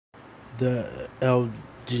the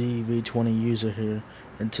LG V20 user here,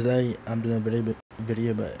 and today I'm doing a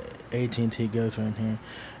video about AT&T GoPhone here.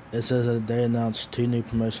 It says that they announced 2 new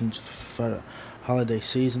promotions for the holiday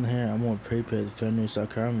season here. I'm on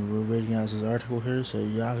prepaidphonenews.com. We're reading out this article here, so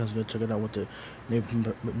y'all can go check it out with the new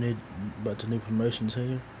promotions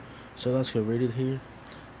here. So let's go read it here.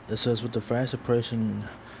 It says, with the fast approaching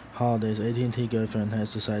holidays, AT&T GoPhone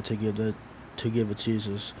has decided to give its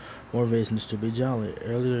users more reasons to be jolly.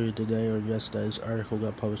 Earlier today or yesterday's article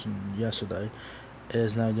got published yesterday. It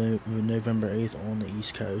is now November 8th on the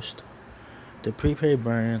East Coast. The prepaid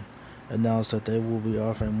brand announced that they will be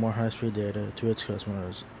offering more high-speed data to its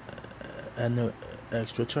customers at no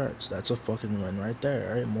extra charge. That's a fucking win right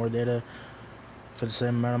there, right? More data for the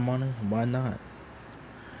same amount of money? Why not?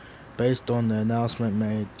 Based on the announcement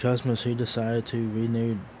made, customers who decided to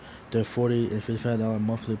renew their $40 and $55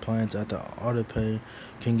 monthly plans at the AutoPay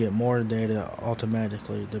can get more data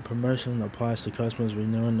automatically. The promotion applies to customers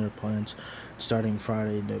renewing their plans starting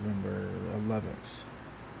Friday, November 11th.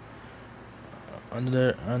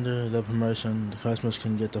 Under the promotion, the customers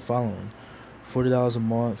can get the following: $40 a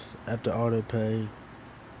month after AutoPay.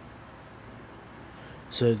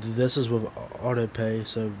 So this is with AutoPay.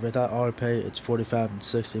 So without AutoPay, it's 45 and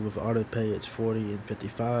 60. With AutoPay, it's 40 and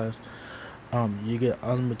 55. You get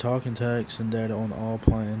unlimited talking, text, and data on all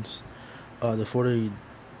plans. The $40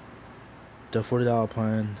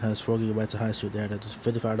 plan has 4 gigabytes of high-speed data. The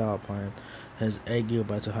 $55 plan has 8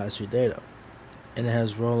 gigabytes of high-speed data, and it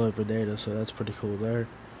has rollover data. So that's pretty cool there.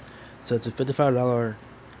 So it's a $55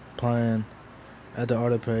 plan at the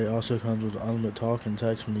AutoPay. Also comes with unlimited talk and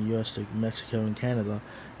text from the U.S. to Mexico and Canada.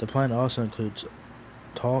 The plan also includes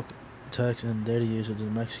talk, text, and data usage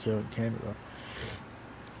in Mexico and Canada.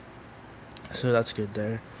 So that's good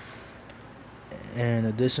there. In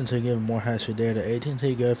addition to giving more high-speed data,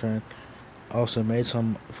 AT&T GoPhone also made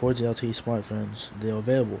some 4G LTE smartphones deal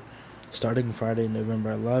available. Starting Friday,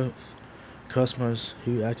 November 11th, customers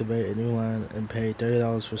who activate a new line and pay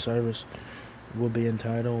 $30 for service will be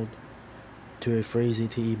entitled to a free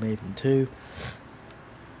ZTE Maven 2.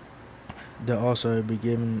 They'll also be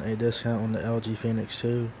given a discount on the LG Phoenix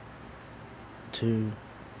 2.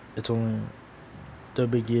 They'll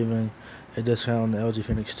be giving a discount on the LG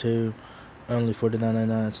Phoenix 2, only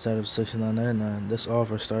 $49.99 instead of $69.99. This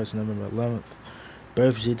offer starts November 11th.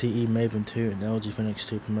 Both ZTE Maven 2 and LG Phoenix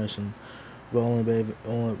 2 promotion will only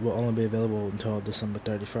be available until December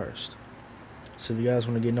 31st. So if you guys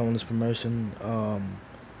want to get in on this promotion,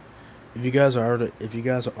 if you guys are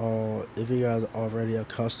already a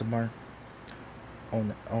customer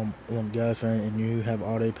on GoPhone and you have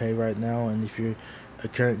AutoPay right now, and if you're a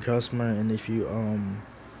current customer, and if you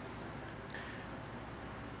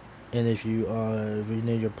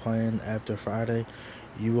renew your plan after Friday,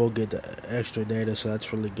 you will get the extra data. So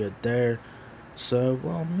that's really good there. So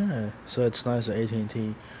so it's nice that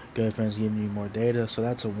AT&T GoPhone's giving you more data. So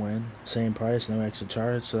that's a win. Same price, no extra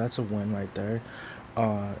charge. So that's a win right there.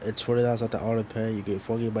 It's $40 after AutoPay. You get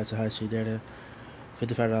 4 gigabytes of high-speed data.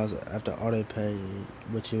 $55 after AutoPay,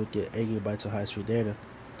 which you'll get 8 gigabytes of high-speed data.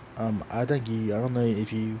 I don't know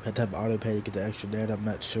if you had to have AutoPay to get the extra data. I'm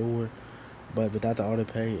not sure, but without the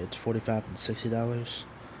AutoPay, it's $45 and $60.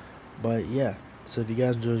 But yeah, so if you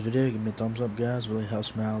guys enjoyed this video, give me a thumbs up, guys. Really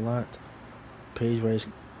helps me out a lot. Please rate,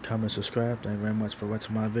 comment, subscribe. Thank you very much for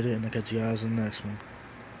watching my video, and I'll catch you guys in the next one.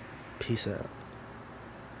 Peace out.